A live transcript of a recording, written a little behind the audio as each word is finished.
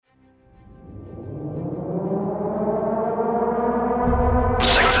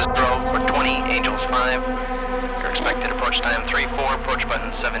5. Your expected approach time 34, approach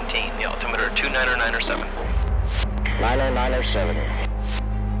button 17. The altimeter 29097. 90907.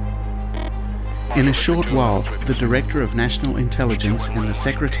 In a short while, the Director of National Intelligence and the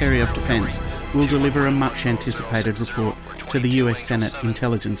Secretary of Defense will deliver a much-anticipated report to the US Senate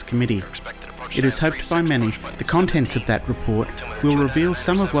Intelligence Committee. It is hoped by many the contents of that report will reveal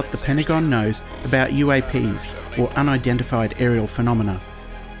some of what the Pentagon knows about UAPs, or unidentified aerial phenomena.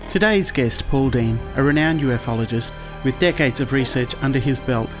 Today's guest, Paul Dean, a renowned ufologist with decades of research under his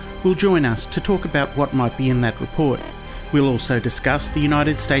belt, will join us to talk about what might be in that report. We'll also discuss the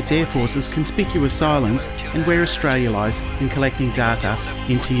United States Air Force's conspicuous silence and where Australia lies in collecting data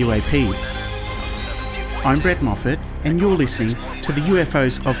into UAPs. I'm Brett Moffat, and you're listening to the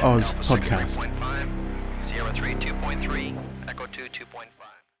UFOs of Oz podcast.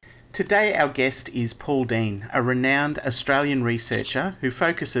 Today our guest is Paul Dean, a renowned Australian researcher who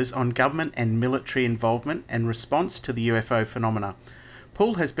focuses on government and military involvement and response to the UFO phenomena.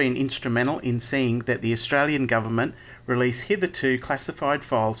 Paul has been instrumental in seeing that the Australian government release hitherto classified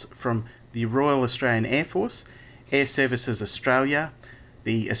files from the Royal Australian Air Force, Air Services Australia,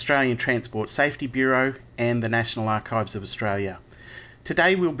 the Australian Transport Safety Bureau and the National Archives of Australia.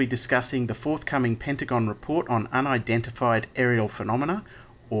 Today we'll be discussing the forthcoming Pentagon report on unidentified aerial phenomena,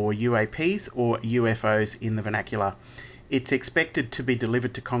 or UAPs, or UFOs in the vernacular. It's expected to be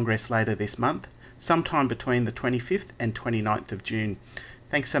delivered to Congress later this month, sometime between the 25th and 29th of June.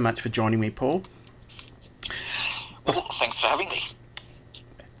 Thanks so much for joining me, Paul. Well, thanks for having me.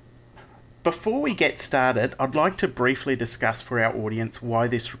 Before we get started, I'd like to briefly discuss for our audience why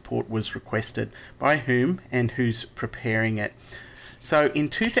this report was requested, by whom, and who's preparing it. So, in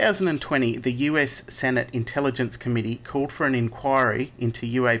 2020, the US Senate Intelligence Committee called for an inquiry into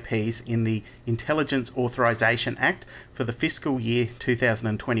UAPs in the Intelligence Authorization Act for the fiscal year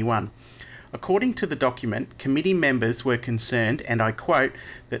 2021. According to the document, committee members were concerned, and I quote,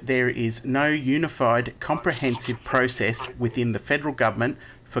 that there is no unified, comprehensive process within the federal government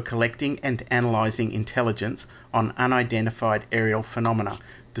for collecting and analysing intelligence on unidentified aerial phenomena,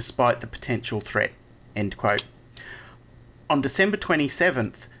 despite the potential threat, end quote. On December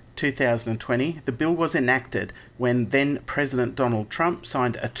 27th, 2020, the bill was enacted when then President Donald Trump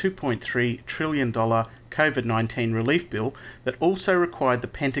signed a $2.3 trillion COVID-19 relief bill that also required the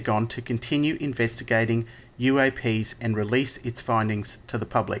Pentagon to continue investigating UAPs and release its findings to the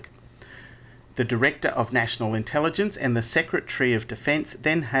public. The Director of National Intelligence and the Secretary of Defense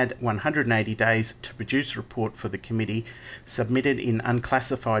then had 180 days to produce a report for the committee, submitted in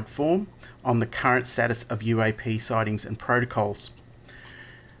unclassified form, on the current status of UAP sightings and protocols.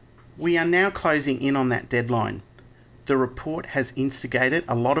 We are now closing in on that deadline. The report has instigated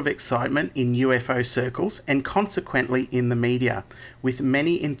a lot of excitement in UFO circles and consequently in the media, with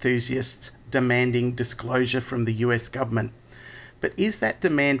many enthusiasts demanding disclosure from the US government. But is that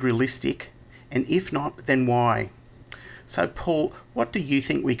demand realistic? And if not, then why? So, Paul, what do you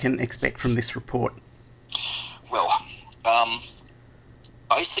think we can expect from this report? Well,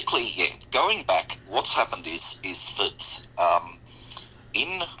 basically, going back, what's happened is that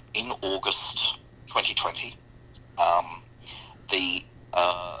in August 2020, the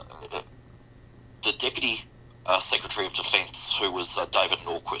Deputy Secretary of Defence, who was David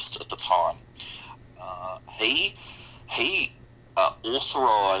Norquist at the time, he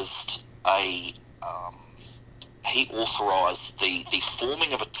authorised the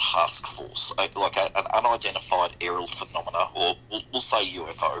forming of a task force, an unidentified aerial phenomena, or we'll say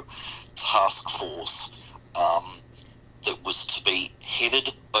UFO task force, that was to be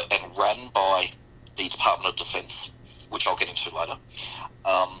headed and run by the Department of Defence, which I'll get into later,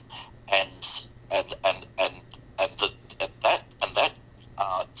 that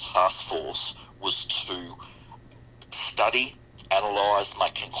task force was to study, analyse,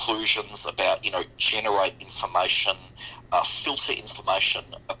 make conclusions about, generate information, filter information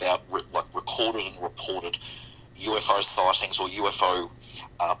about recorded and reported UFO sightings or UFO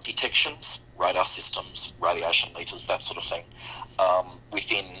detections, radar systems, radiation meters, that sort of thing,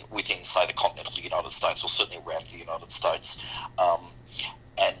 within say the continental United States, or certainly around the United States,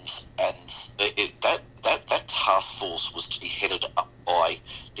 that task force was to be headed up by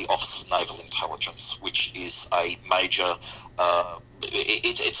the Office of Naval Intelligence, which is a major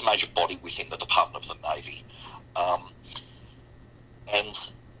it's a major body within the Department of the Navy, and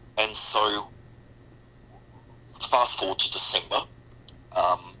so fast forward to December,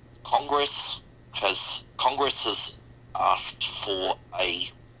 Congress has asked for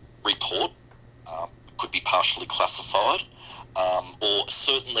a report, could be partially classified, or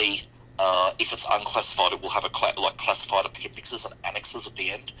certainly If it's unclassified, it will have classified appendixes and annexes at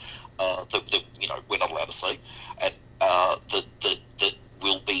the end that we're not allowed to see, and that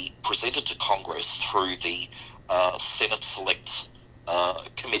will be presented to Congress through the Senate Select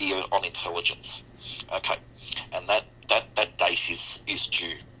Committee on Intelligence. Okay, and that date is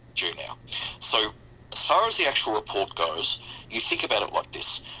due now. So as far as the actual report goes, you think about it like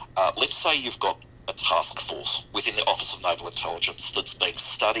this. Let's say you've got a task force within the Office of Naval Intelligence that's been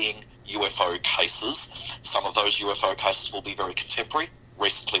studying UFO cases. Some of those UFO cases will be very contemporary,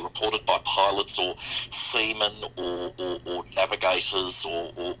 recently reported by pilots or seamen or navigators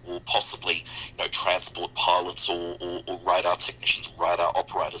or possibly transport pilots or radar technicians, radar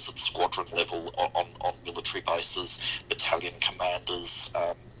operators at squadron level on military bases, battalion commanders,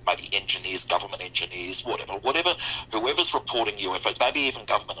 maybe engineers, government engineers, whatever, whoever's reporting UFOs, maybe even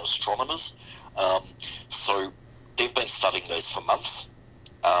government astronomers. So they've been studying these for months.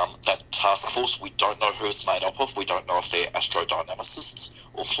 That task force, we don't know who it's made up of. We don't know if they're astrodynamicists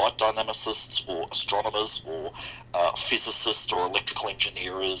or flight dynamicists or astronomers or physicists or electrical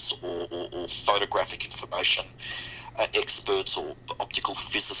engineers or photographic information experts or optical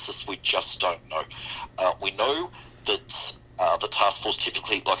physicists. We just don't know. We know that the task force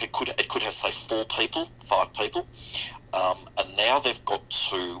typically, it could have, say, 4 people, 5 people. And now they've got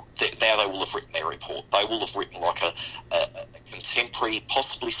to, now they will have written their report. They will have written like a contemporary,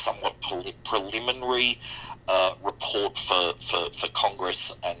 possibly somewhat preliminary report for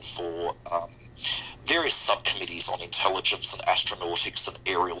Congress and for various subcommittees on intelligence and astronautics and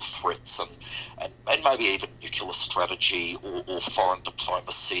aerial threats and maybe even nuclear strategy or foreign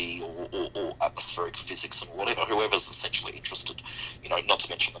diplomacy or atmospheric physics and whatever, whoever's essentially interested, not to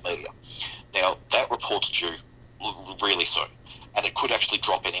mention the media. Now, that report's due really soon, and it could actually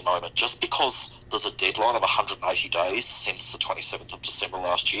drop any moment. Just because there's a deadline of 180 days since the 27th of December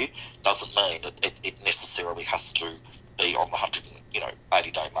last year doesn't mean it necessarily has to be on the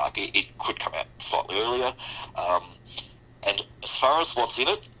 180-day mark. It could come out slightly earlier. And as far as what's in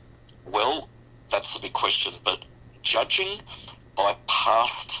it, well, that's the big question. But judging by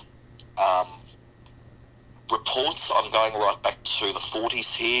past reports, I'm going right back to the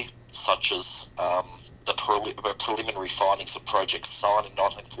 40s here, such as the preliminary findings of Project Sign in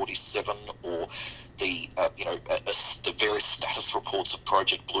 1947, or the the various status reports of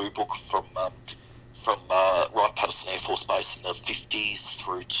Project Blue Book from Wright-Patterson Air Force Base in the 50s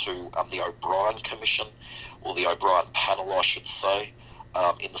through to the O'Brien Commission, or the O'Brien Panel, I should say,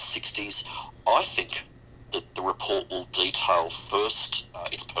 in the 60s. I think that the report will detail first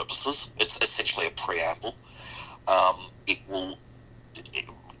its purposes. It's essentially a preamble. It will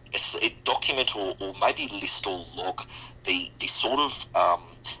document or maybe list or log the sort of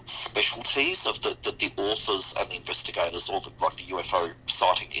specialties of the authors and the investigators, or the UFO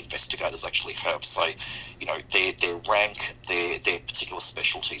sighting investigators actually have. Say, their rank, their particular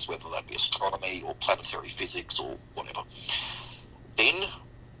specialties, whether that be astronomy or planetary physics or whatever. Then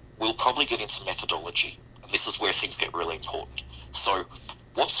we'll probably get into methodology, and this is where things get really important. So,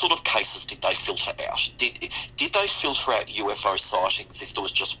 what sort of cases did they filter out? Did they filter out UFO sightings if there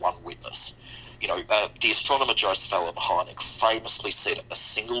was just one witness? The astronomer Joseph Allen Hynek famously said a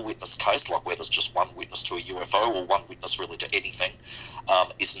single witness case, like where there's just one witness to a UFO or one witness really to anything,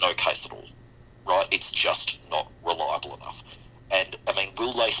 is no case at all, right? It's just not reliable enough. And I mean,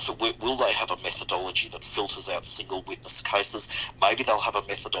 will they have a methodology that filters out single witness cases? Maybe they'll have a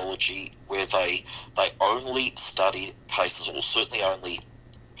methodology where they only study cases, or certainly only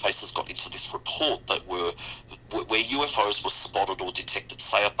cases got into this report that were where UFOs were spotted or detected,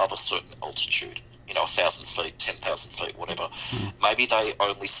 say, above a certain altitude, 1,000 feet, 10,000 feet, whatever. Maybe they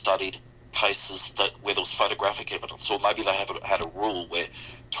only studied cases where there was photographic evidence, or maybe they had a rule where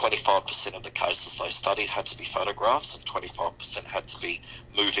 25% of the cases they studied had to be photographs, and 25% had to be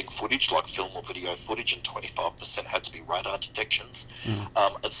moving footage, like film or video footage, and 25% had to be radar detections,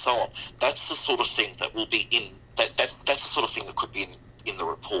 and so on. That's the sort of thing that will be in that's the sort of thing that could be in the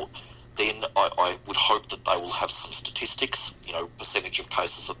report. Then I would hope that they will have some statistics, percentage of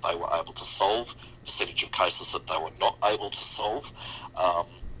cases that they were able to solve, percentage of cases that they were not able to solve,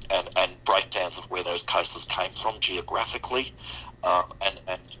 and breakdowns of where those cases came from geographically,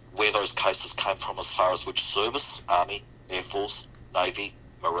 and where those cases came from as far as which service, Army, Air Force, Navy,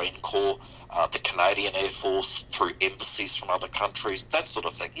 Marine Corps, the Canadian Air Force, through embassies from other countries, that sort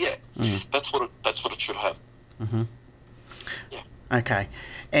of thing. Yeah, that's what it should have. Mm-hmm. Yeah. Okay,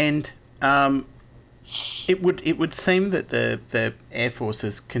 and it would seem that the Air Force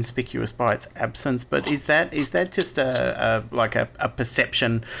is conspicuous by its absence, but is that just a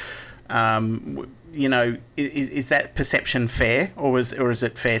perception is that perception fair, or is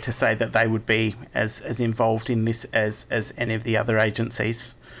it fair to say that they would be as involved in this as any of the other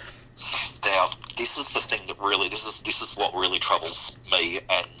agencies? Now, this is the thing that really this is what really troubles me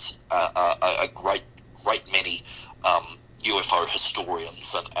and a great many UFO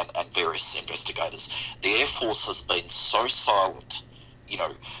historians and various investigators. The Air Force has been so silent. The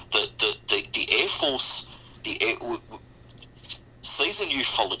Air Force, seasoned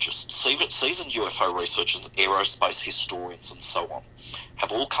ufologists, seasoned UFO researchers, aerospace historians, and so on,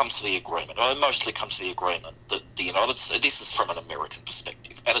 have all come to the agreement, or mostly come to the agreement, that the United States, this is from an American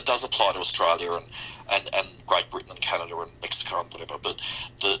perspective, and it does apply to Australia and Great Britain and Canada and Mexico and whatever, but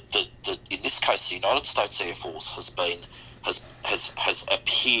the in this case, the United States Air Force has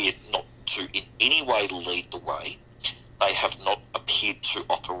appeared not to in any way lead the way. They have not appeared to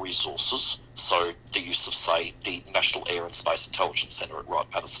offer resources, so the use of, say, the National Air and Space Intelligence Centre at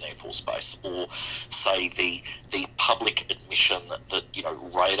Wright-Patterson Air Force Base, or, say, the public admission that,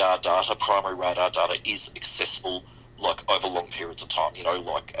 radar data, primary radar data, is accessible, like, over long periods of time.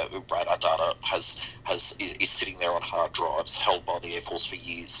 Radar data is sitting there on hard drives held by the Air Force for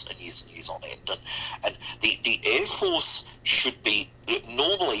years and years and years on end. And the Air Force should be,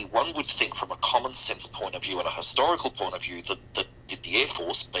 normally one would think from a common sense point of view and a historical point of view that the Air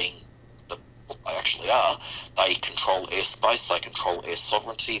Force, being what they actually are, they control airspace, they control air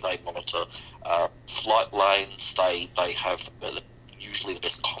sovereignty, they monitor flight lanes, they have usually the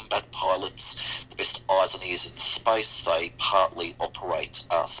best combat pilots, the best eyes and ears in space. They partly operate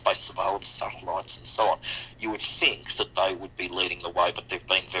space surveillance satellites and so on. You would think that they would be leading the way, but they've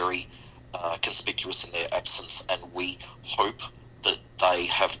been very conspicuous in their absence, and we hope that they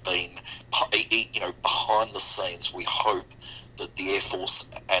have been, behind the scenes. We hope that the Air Force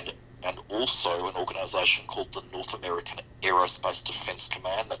and also an organisation called the North American Aerospace Defence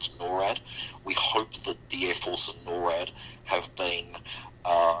Command, that's NORAD. We hope that the Air Force and NORAD have been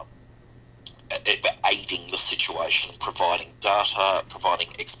aiding the situation, providing data, providing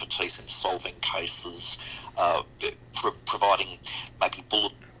expertise in solving cases, providing maybe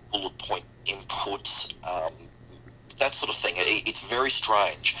bullet point inputs, that sort of thing. It's very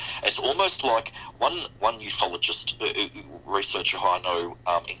strange. It's almost like one ufologist, researcher I know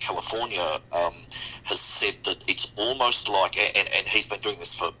in California, has said that it's almost like, and he's been doing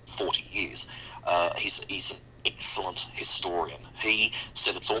this for 40 years, he's an excellent historian. He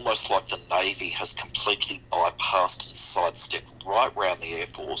said it's almost like the Navy has completely bypassed and sidestepped right round the Air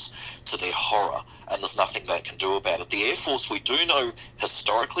Force to their horror, and there's nothing they can do about it. The Air Force, we do know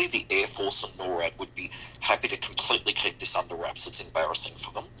historically, the Air Force and NORAD would be happy to completely keep this under wraps. It's embarrassing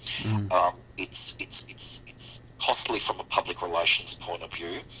for them. It's costly from a public relations point of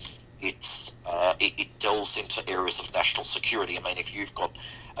view. It delves into areas of national security.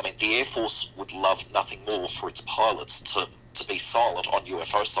 The Air Force would love nothing more for its pilots to be silent on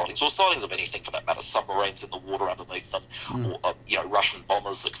UFO sightings, or sightings of anything for that matter, submarines in the water underneath them, or Russian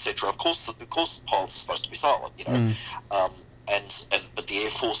bombers, etc. Of course, pilots are supposed to be silent, but the Air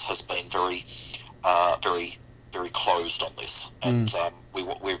Force has been very, very closed on this, and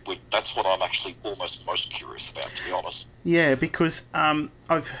that's what I'm actually almost most curious about, to be honest. Yeah, because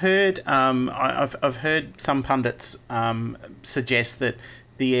I've heard some pundits suggest that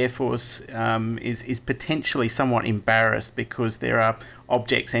the Air Force is potentially somewhat embarrassed because there are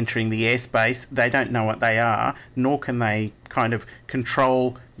objects entering the airspace. They don't know what they are, nor can they kind of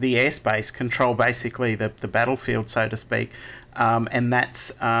control the airspace, control basically the battlefield, so to speak, and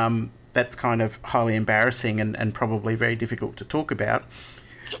that's kind of highly embarrassing and probably very difficult to talk about.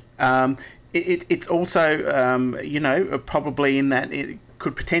 It's also, probably in that it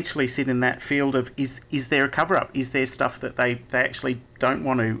could potentially sit in that field of is there a cover-up? Is there stuff that they actually don't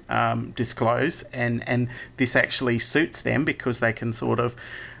want to disclose, and this actually suits them because they can sort of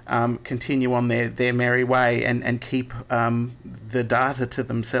continue on their merry way and keep the data to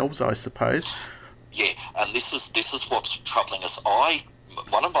themselves, I suppose. Yeah, and this is what's troubling us.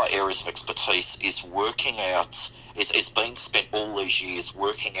 One of my areas of expertise is working out, is being spent all these years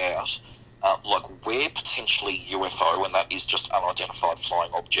working out where potentially UFO, and that is just unidentified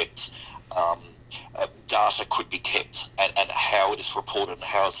flying objects, data could be kept, and how it is reported and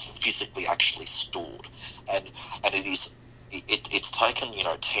how it's physically actually stored. And it's taken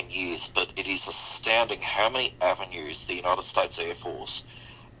 10 years, but it is astounding how many avenues the United States Air Force,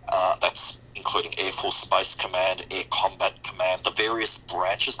 that's including Air Force Space Command, Air Combat Command, the various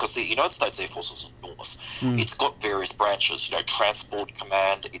branches, because the United States Air Force is enormous. It's got various branches, Transport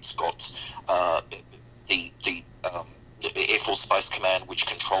Command, it's got the Air Force Space Command, which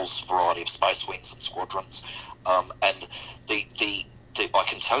controls a variety of space wings and squadrons, and the I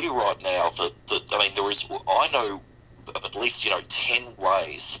can tell you right now that I mean, I know of at least 10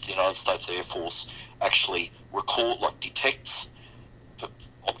 ways that the United States Air Force actually detects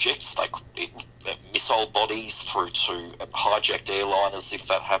objects, missile bodies through to hijacked airliners, if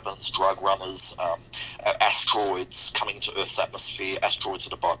that happens, drug runners, asteroids coming into Earth's atmosphere, asteroids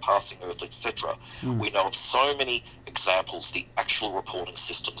that are bypassing Earth, etc. We know of so many examples, the actual reporting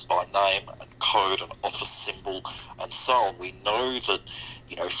systems by name and code and office symbol and so on. We know that,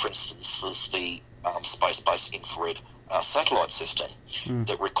 for instance, there's the space-based infrared satellite system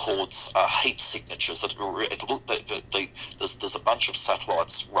that records heat signatures. There's a bunch of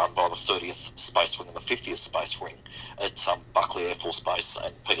satellites run by the 30th Space Wing and the 50th Space Wing at Buckley Air Force Base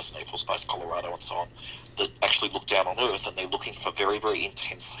and Peterson Air Force Base, Colorado, and so on, that actually look down on Earth, and they're looking for very, very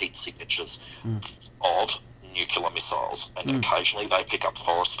intense heat signatures of nuclear missiles, and occasionally they pick up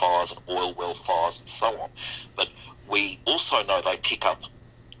forest fires and oil well fires and so on. But we also know they pick up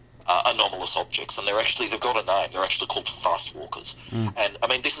anomalous objects, and they've got a name. They're actually called fast walkers. And I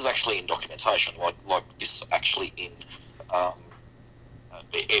mean, this is actually in documentation, like this is actually in Air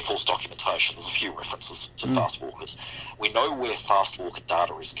Force documentation. There's a few references to fast walkers. We know where fast walker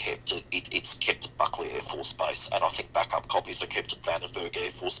data is kept. It's kept at Buckley Air Force Base, and I think backup copies are kept at Vandenberg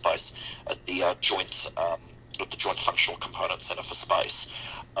Air Force Base at the Joint Functional Component Center for Space.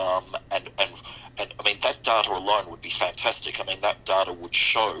 And I mean, that data alone would be fantastic. I mean, that data would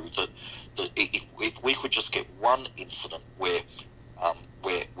show that if we could just get one incident where an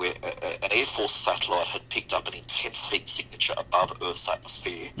Air Force satellite had picked up an intense heat signature above Earth's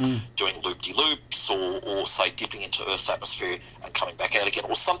atmosphere, doing loop-de-loops or say dipping into Earth's atmosphere and coming back out again,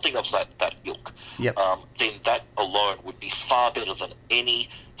 or something of that ilk, then that alone would be far better than any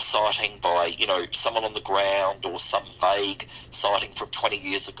sighting by someone on the ground or some vague sighting from 20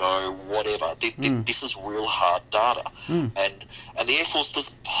 years ago, whatever. This is real hard data, and the Air Force,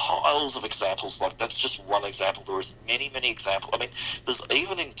 there's piles of examples. Like, that's just one example. There is many examples. I mean, there's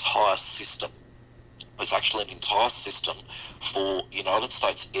even an entire system. There's actually an entire system for United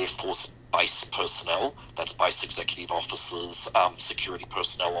States Air Force base personnel. That's base executive officers, security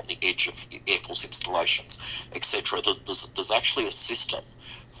personnel on the edge of Air Force installations, etc. There's actually a system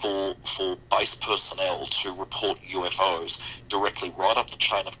for base personnel to report UFOs directly right up the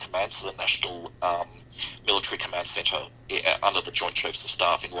chain of command to the National Military Command Center under the Joint Chiefs of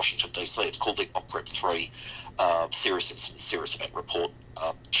Staff in Washington, D.C. It's called the OPREP 3 Serious Incident, Serious Event Report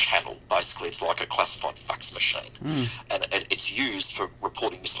channel. Basically, it's like a classified fax machine. And it's used for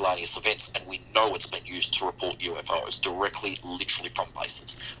reporting miscellaneous events, and we know it's been used to report UFOs directly, literally from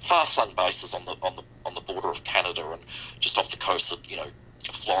bases. Far-flung bases on the border of Canada and just off the coast of,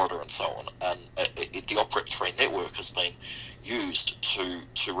 Florida and so on, and the OPREP 3 network has been used to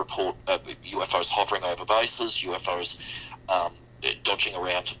report UFOs hovering over bases, UFOs dodging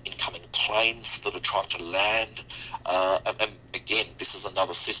around incoming planes that are trying to land, and again, this is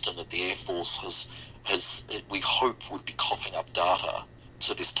another system that the Air Force has we hope would be coughing up data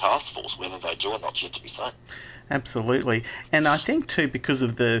to this task force. Whether they do or not, yet to be seen. Absolutely, and I think too, because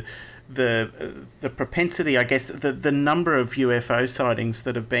of the propensity, I guess, the number of UFO sightings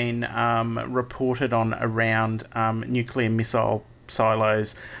that have been reported on around nuclear missile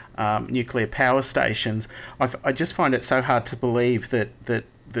silos, nuclear power stations, I just find it so hard to believe that the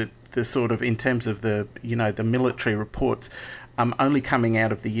sort of, in terms of the military reports, only coming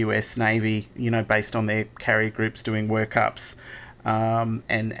out of the US Navy, based on their carrier groups doing workups, and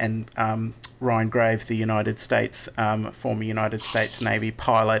Ryan Grave, the former United States Navy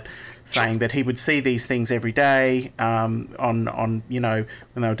pilot, saying that he would see these things every day on when they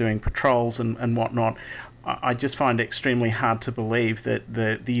were doing patrols and whatnot. I just find it extremely hard to believe that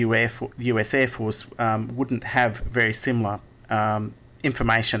the US Air Force wouldn't have very similar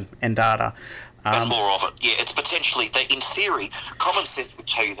information and data. And more of it. Yeah, it's potentially, in theory, common sense would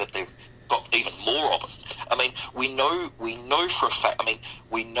tell you that they've got even more of it. I mean, we know for a fact,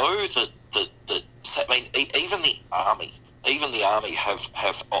 we know that even the Army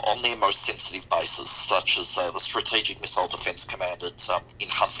have on their most sensitive bases, such as the Strategic Missile Defense Command in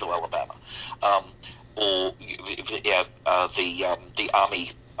Huntsville, Alabama, or the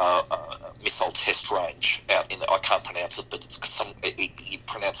Army missile test range out in I can't pronounce it, but you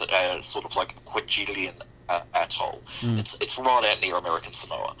pronounce it sort of like Kwajalein Atoll. It's right out near American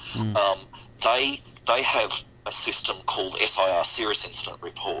Samoa. They have a system called SIR, Serious Incident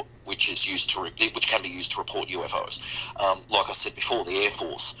Report, which can be used to report UFOs. Like I said before, the Air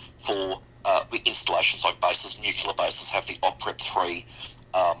Force for installations like bases, nuclear bases, have the OPREP 3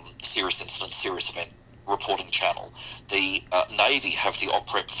 Serious Incident, Serious Event reporting channel. The Navy have the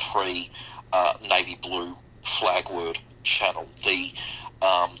OPREP 3 Navy Blue flag word channel. The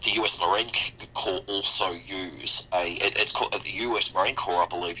U.S. Marine Corps also use it's called the U.S. Marine Corps, I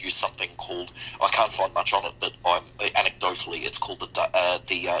believe, use something called, I can't find much on it, but anecdotally it's called the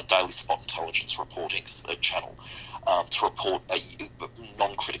Daily Spot Intelligence Reporting channel to report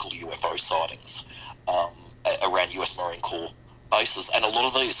non-critical UFO sightings around U.S. Marine Corps bases, and a lot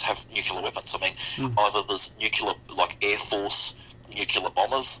of these have nuclear weapons. I mean, either there's nuclear, like Air Force nuclear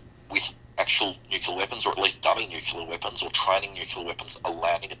bombers with actual nuclear weapons, or at least dummy nuclear weapons, or training nuclear weapons, are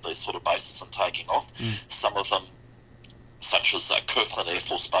landing at these sort of bases and taking off. Some of them, such as Kirkland Air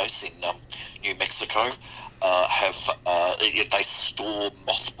Force Base in New Mexico, they store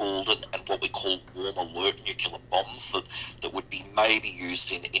mothballed and what we call warm alert nuclear bombs that would be maybe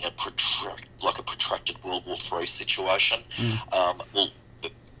used in a protracted World War III situation. The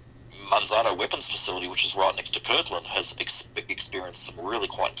Manzano Weapons Facility, which is right next to Kirtland, has experienced some really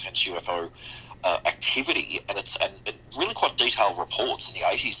quite intense UFO activity, and really quite detailed reports in the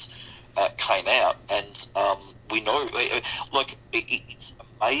 80s came out, and we know, it's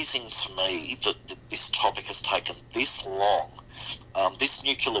amazing to me that this topic has taken this long. This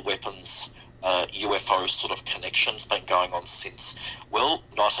nuclear weapons UFO sort of connection's been going on since,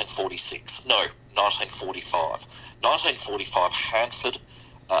 1946. No, 1945. 1945, Hanford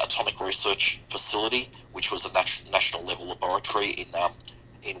Atomic Research Facility, which was a national level laboratory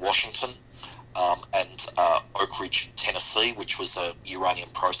in Washington, and Oak Ridge, Tennessee, which was a uranium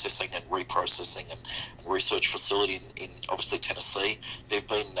processing and reprocessing and research facility in obviously Tennessee. They've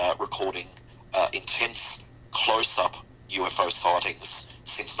been recording intense close-up UFO sightings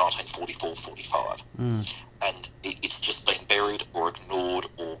since 1944-45. And it's just been buried or ignored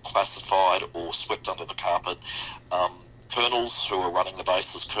or classified or swept under the carpet. Colonels who are running the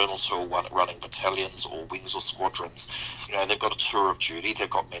bases, colonels who are running battalions or wings or squadrons, they've got a tour of duty, they've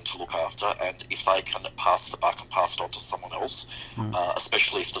got men to look after, and if they can pass the buck and pass it on to someone else,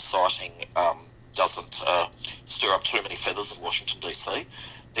 especially if the sighting doesn't stir up too many feathers in Washington DC,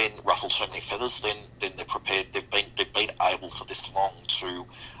 then ruffle too many feathers, then they're prepared. They've been able for this long to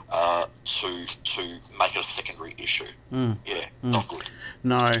make it a secondary issue. Not good.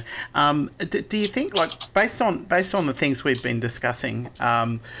 No. Do you think, based on the things we've been discussing,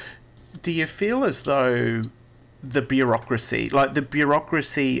 do you feel as though the bureaucracy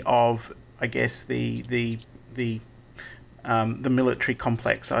of, I guess, the military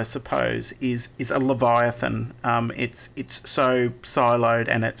complex, I suppose, is a leviathan? It's so siloed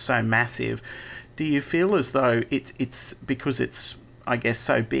and it's so massive. Do you feel as though it's because it's, I guess,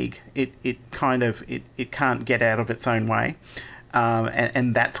 so big, it can't get out of its own way,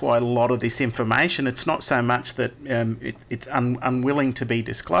 and that's why a lot of this information, it's not so much that it's unwilling to be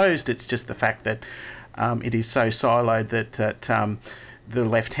disclosed, it's just the fact that it is so siloed that the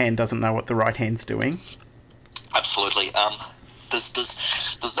left hand doesn't know what the right hand's doing? Absolutely.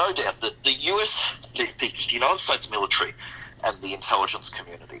 There's no doubt that the United States military and the intelligence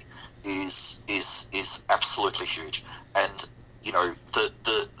community is absolutely huge, and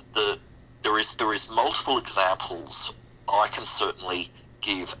there is multiple examples I can certainly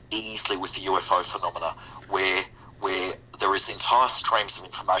give easily with the UFO phenomena where there is entire streams of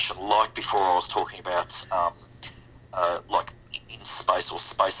information, like before I was talking about like in space or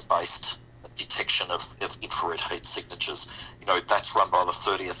space-based detection of infrared heat signatures. That's run by the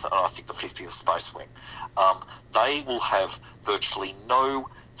 30th and I think the 50th Space Wing. They will have virtually no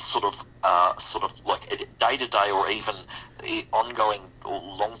sort of like day-to-day or even ongoing or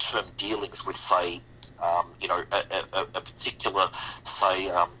long-term dealings with, say, a particular, say,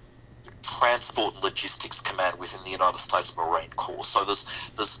 transport and logistics command within the United States Marine Corps. So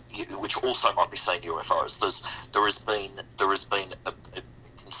there's which also might be saying UFOs. There has been a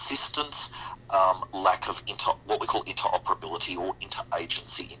consistent lack of what we call interoperability or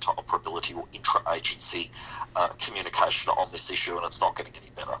interagency interoperability or intra-agency communication on this issue, and it's not getting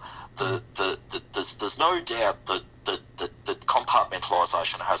any better. There's no doubt that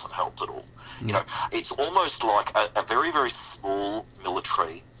compartmentalisation hasn't helped at all. It's almost like a very, very small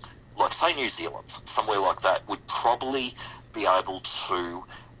military, like say New Zealand, somewhere like that, would probably be able to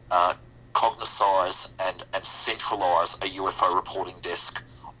cognise and centralise a UFO reporting desk,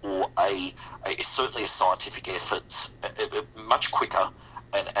 or certainly a scientific effort much quicker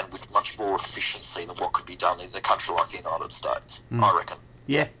and with much more efficiency than what could be done in a country like the United States, I reckon.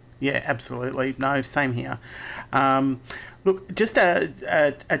 Yeah, absolutely. No, same here. Look, just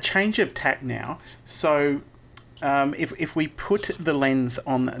a change of tack now. So if we put the lens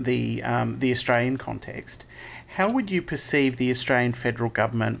on the Australian context, how would you perceive the Australian federal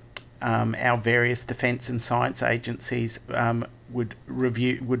government, our various defence and science agencies would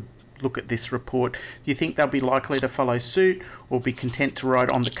look at this report, do you think they'll be likely to follow suit or be content to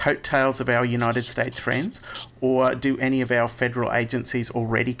ride on the coattails of our United States friends? Or do any of our federal agencies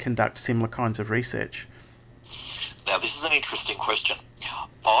already conduct similar kinds of research? Now, this is an interesting question.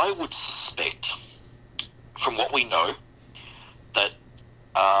 I would suspect, from what we know, that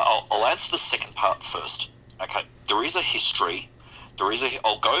I'll answer the second part first. Okay, there is a history.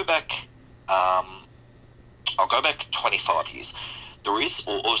 I'll go back 25 years. There is,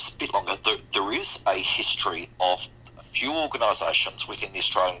 or a bit longer. There is a history of a few organisations within the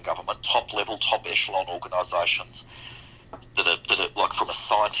Australian government, top level, top echelon organisations, that are like from a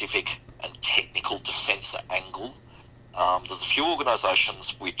scientific and technical defence angle. There's a few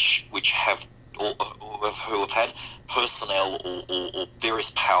organisations which have who have had personnel or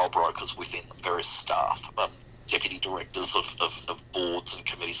various power brokers within them, various staff, deputy directors of boards and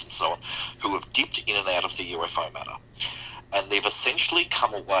committees and so on, who have dipped in and out of the UFO matter. And they've essentially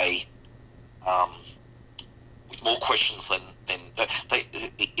come away with more questions than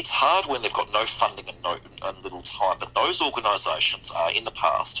it's hard when they've got no funding and little time, but those organisations are in the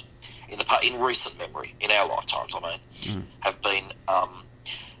past, in recent memory, in our lifetimes, have been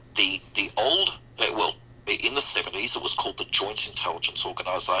the old, in the 70s it was called the Joint Intelligence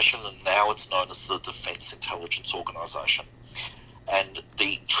Organisation, and now it's known as the Defence Intelligence Organisation. And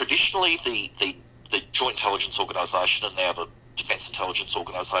traditionally the Joint Intelligence Organisation and now the Defence Intelligence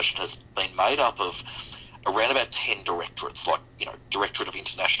Organisation has been made up of around about 10 directorates, like, Directorate of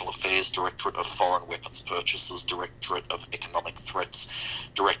International Affairs, Directorate of Foreign Weapons Purchases, Directorate of Economic Threats,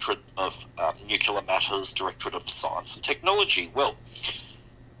 Directorate of Nuclear Matters, Directorate of Science and Technology. Well,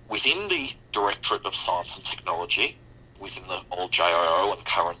 within the Directorate of Science and Technology, within the old JIO and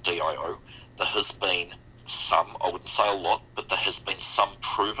current DIO, there has been some, I wouldn't say a lot, but there has been some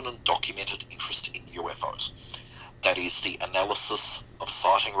proven and documented interest in UFOs. That is the analysis of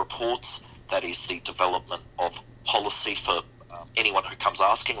sighting reports, that is the development of policy for anyone who comes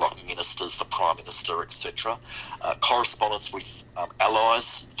asking, like ministers, the Prime Minister, etc. Correspondence with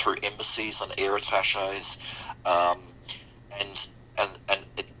allies through embassies and air attaches, and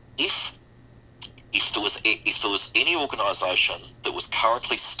if there was any organisation that was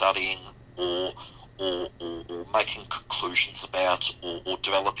currently studying or making conclusions about or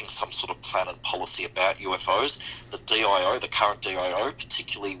developing some sort of plan and policy about UFOs, the DIO, the current DIO,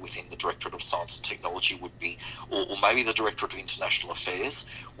 particularly within the Directorate of Science and Technology, would be, or maybe the Directorate of International Affairs,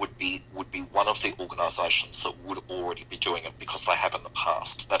 would be one of the organisations that would already be doing it, because they have in the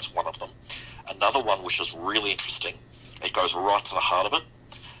past. That's one of them. Another one which is really interesting, it goes right to the heart of it.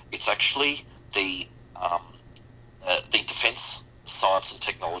 It's actually the Defence Science and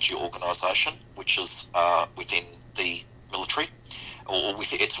Technology Organisation, which is within the military, or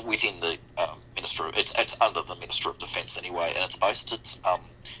it's within the it's under the Minister of Defence anyway, and it's based at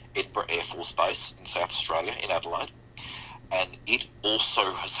Edinburgh Air Force Base in South Australia, in Adelaide. And it also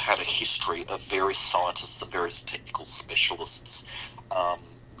has had a history of various scientists and various technical specialists,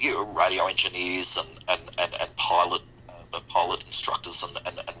 radio engineers and pilot instructors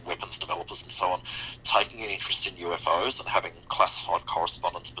and weapons developers and so on, taking an interest in UFOs and having classified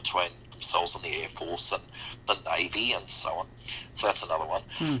correspondence between themselves and the Air Force and the Navy and so on. So that's another one.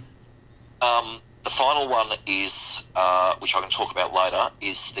 The final one is, which I can talk about later,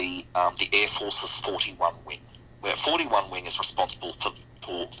 is the Air Force's 41 Wing, where 41 Wing is responsible for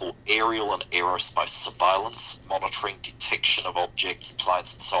aerial and aerospace surveillance, monitoring, detection of objects,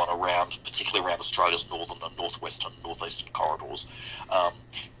 planes and so on particularly around Australia's northern and northwestern and northeastern corridors.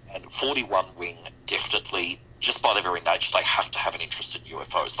 And 41 Wing definitely, just by their very nature, they have to have an interest in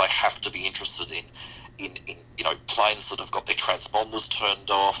UFOs. They have to be interested in planes that have got their transponders turned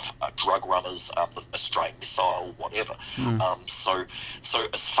off, drug runners, the Australian missile, whatever. So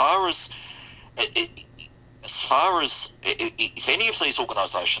as far as if any of these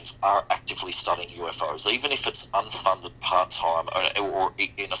organisations are actively studying UFOs, even if it's unfunded part-time, or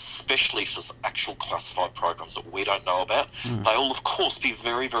especially if there's actual classified programs that we don't know about, they will of course be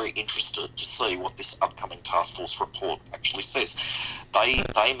very, very interested to see what this upcoming task force report actually says. They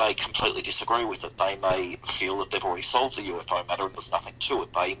may completely disagree with it. They may feel that they've already solved the UFO matter and there's nothing to it.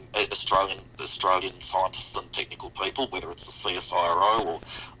 Australian scientists and technical people, whether it's the CSIRO or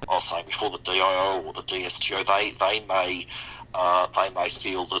I was saying before the DIO or the DSTO, they may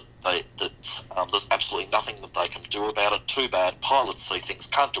feel that there's absolutely nothing that they can do about it. Too bad. Pilots see things,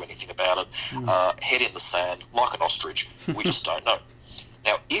 can't do anything about it. Head in the sand like an ostrich. We just don't know.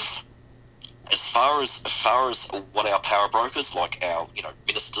 Now, as far as what our power brokers, like our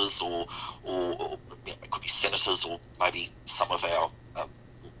ministers or it could be senators or maybe some of our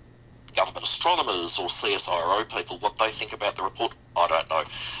government astronomers or CSIRO people, what they think about the report, I don't know.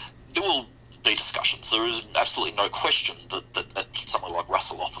 there will be discussions. There is absolutely no question that someone like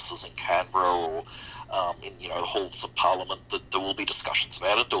Russell offices in Canberra or in the halls of Parliament, that there will be discussions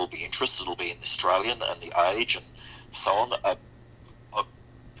about it. There will be interest. It'll be in the Australian and the Age and so on.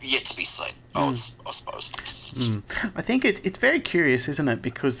 Yet to be seen, I suppose. I think it's very curious, isn't it?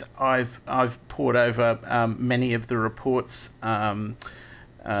 Because I've pored over many of the reports from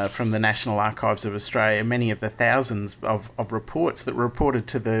the National Archives of Australia, many of the thousands of reports that were reported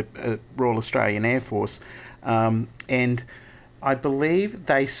to the Royal Australian Air Force, and I believe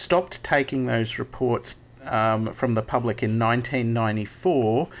they stopped taking those reports from the public in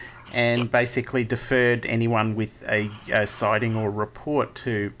 1994, and basically deferred anyone with a sighting or report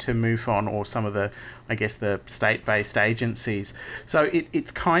to MUFON or some of the, I guess, the state-based agencies. So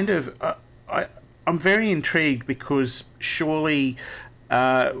it's kind of, I'm very intrigued, because surely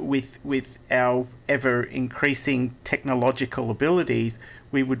with our ever-increasing technological abilities,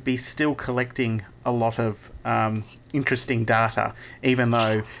 we would be still collecting a lot of interesting data, even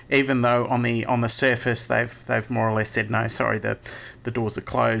though on the surface they've more or less said, no, sorry, the doors are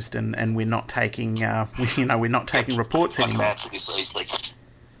closed, and we're not taking we're not taking reports anymore. I can answer this easily.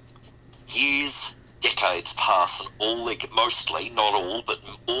 Years, decades pass, and mostly, not all, but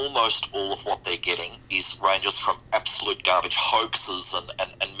almost all of what they're getting ranges from absolute garbage hoaxes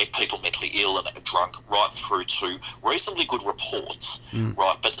and people mentally ill and drunk, right through to reasonably good reports,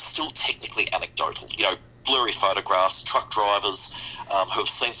 right, but still technically anecdotal. Blurry photographs, truck drivers who have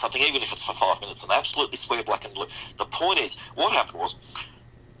seen something, even if it's for 5 minutes, and they absolutely swear black and blue. The point is, what happened was,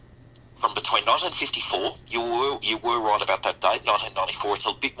 from between 1954, you were right about that date, 1994. It's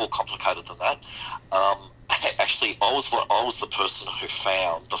a bit more complicated than that. Actually, I was the person who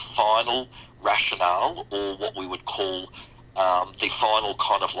found the final rationale, or what we would call the final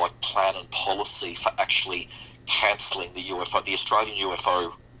kind of like plan and policy for actually cancelling the Australian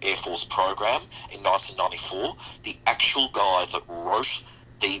UFO Air Force program in 1994. The actual guy that wrote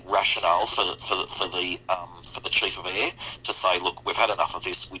the rationale for the Chief of Air to say, look, we've had enough of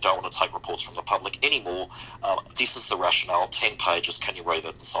this. We don't want to take reports from the public anymore. This is the rationale. 10 pages. Can you read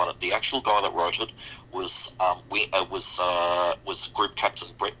it and sign it? The actual guy that wrote it was Group Captain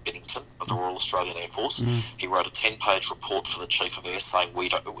Brett Bennington of the Royal Australian Air Force. He wrote a 10-page report for the Chief of Air saying,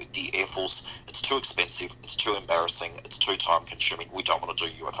 the Air Force, it's too expensive, it's too embarrassing, it's too time-consuming. We don't want to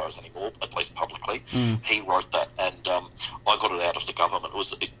do UFOs anymore, at least publicly. He wrote that, and I got it out of the government.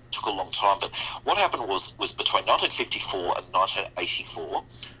 It took a long time, but what happened was between 1954 and 1984,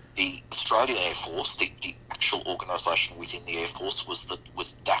 the Australian Air Force, the actual organisation within the Air Force, was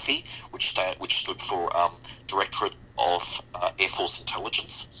DAFI, which stood for Directorate of Air Force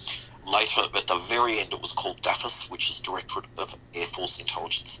Intelligence. Later, at the very end, it was called DAFIS, which is Directorate of Air Force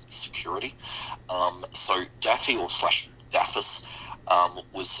Intelligence and Security. So DAFI or /DAFIS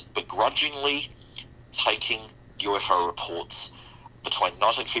was begrudgingly taking UFO reports between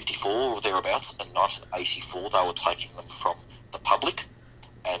 1954 or thereabouts and 1984. They were taking them from the public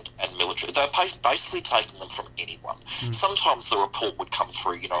and military. They were basically taking them from anyone. Sometimes the report would come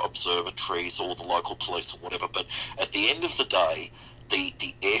through, observatories or the local police or whatever, but at the end of the day,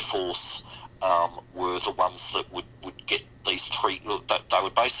 the Air Force were the ones that would get these three. They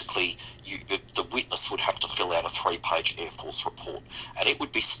would basically, the witness would have to fill out a 3-page Air Force report, and it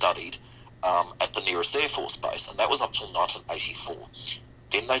would be studied at the nearest Air Force base, and that was up till 1984.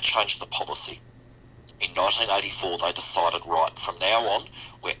 Then they changed the policy. In 1984, they decided, right, from now on,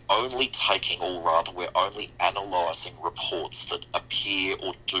 we're only analysing reports that appear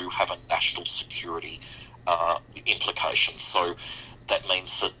or do have a national security implication. So that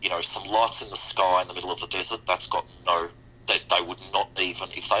means that, some lights in the sky in the middle of the desert, that's got no, they would not even,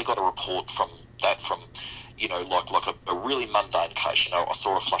 if they got a report from like a really mundane case, I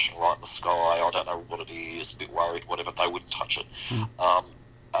saw a flashing light in the sky, I don't know what it is, a bit worried, whatever, they wouldn't touch it.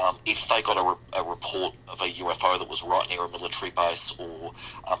 If they got a report of a UFO that was right near a military base, or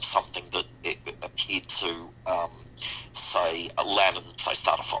something that it appeared to, say, land and say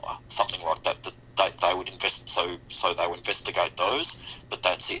start a fire, something like that, they would so they would investigate those, but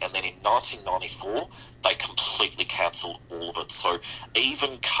that's it. And then in 1994, they completely cancelled all of it. So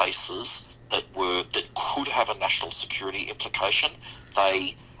even cases that could have a national security implication,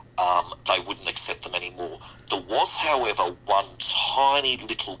 they wouldn't accept them anymore. There was, however, one tiny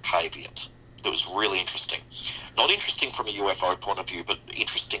little caveat that was really interesting. Not interesting from a UFO point of view, but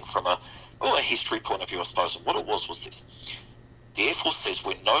interesting from a history point of view, I suppose. And what it was this. The Air Force says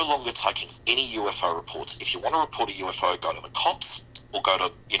we're no longer taking any UFO reports. If you want to report a UFO, go to the cops or go to,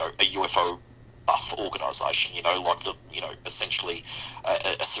 a UFO buff organisation, essentially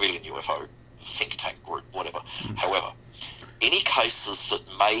a civilian UFO think tank group, whatever. However, any cases that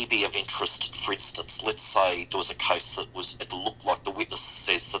may be of interest, for instance, let's say there was a case that it looked like the witness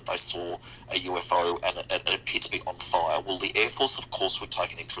says that they saw a UFO and it appeared to be on fire. Well, the Air Force, of course, would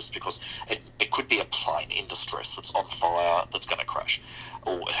take an interest because it could be a plane in distress that's on fire that's going to crash,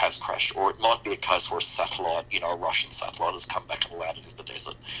 or it has crashed, or it might be a case where a satellite, a Russian satellite has come back and landed in the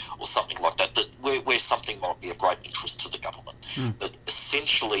desert, or something like that, where something might be of great interest to the government. But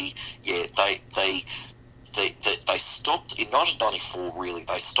essentially, yeah, they stopped in 1994. Really,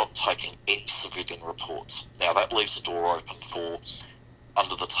 they stopped taking any civilian reports. Now that leaves the door open for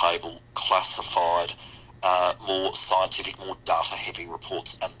under the table, classified, more scientific, more data-heavy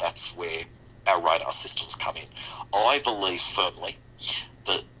reports, and that's where our radar systems come in. I believe firmly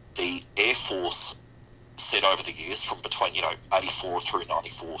that the Air Force said over the years, from between 84 through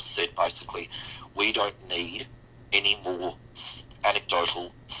 94, said basically, we don't need any more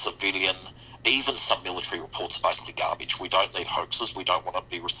anecdotal civilian. Even some military reports are basically garbage. We don't need hoaxes. We don't want to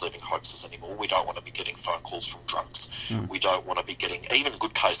be receiving hoaxes anymore. We don't want to be getting phone calls from drunks. We don't want to be getting, even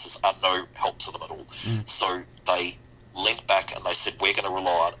good cases are no help to them at all. So they leant back and they said, we're going to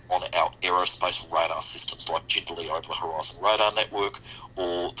rely on our aerospace radar systems like Jindalee Over the Horizon Radar Network,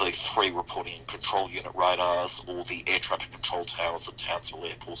 or the 3 reporting and control unit radars, or the air traffic control towers at Townsville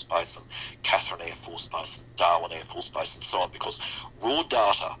Air Force Base and Catherine Air Force Base and Darwin Air Force Base and so on, because raw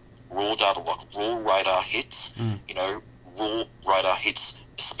data like raw radar hits, raw radar hits,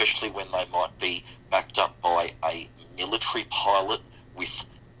 especially when they might be backed up by a military pilot with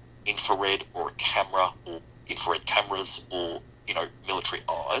infrared or a camera, or infrared cameras, or military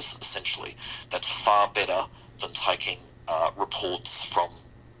eyes, essentially, that's far better than taking reports from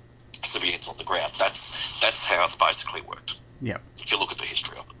civilians on the ground. That's how it's basically worked. Yep. If you look at the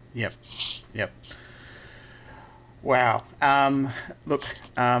history of it. Yep. Wow. Look,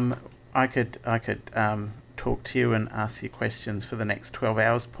 I could talk to you and ask you questions for the next 12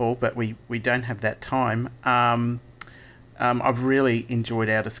 hours, Paul, but we don't have that time. I've really enjoyed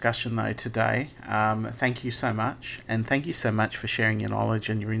our discussion, though, today. Thank you so much, and thank you so much for sharing your knowledge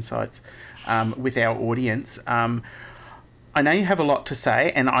and your insights with our audience. I know you have a lot to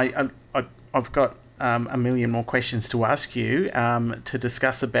say, and I've got a million more questions to ask you to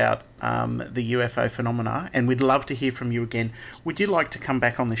discuss about the UFO phenomena, and we'd love to hear from you again. Would you like to come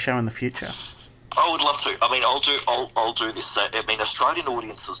back on the show in the future? I would love to. I mean, I'll do this. I mean, Australian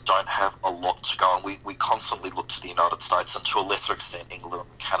audiences don't have a lot to go, and we constantly look to the United States and to a lesser extent England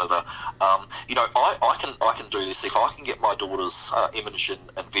and Canada. I can do this if I can get my daughters Imogen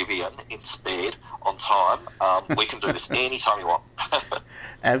and Vivian into bed on time. We can do this anytime you want.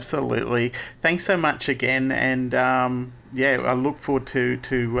 Absolutely. Thanks so much again, and I look forward to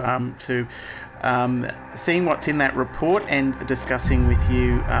seeing what's in that report and discussing with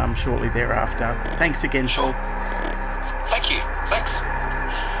you shortly thereafter. Thanks again, Paul. Thank you. Thanks.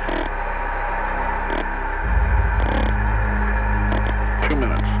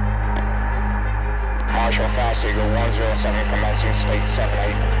 Marshall Fast Eagle 107 commencing state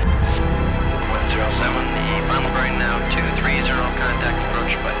 78.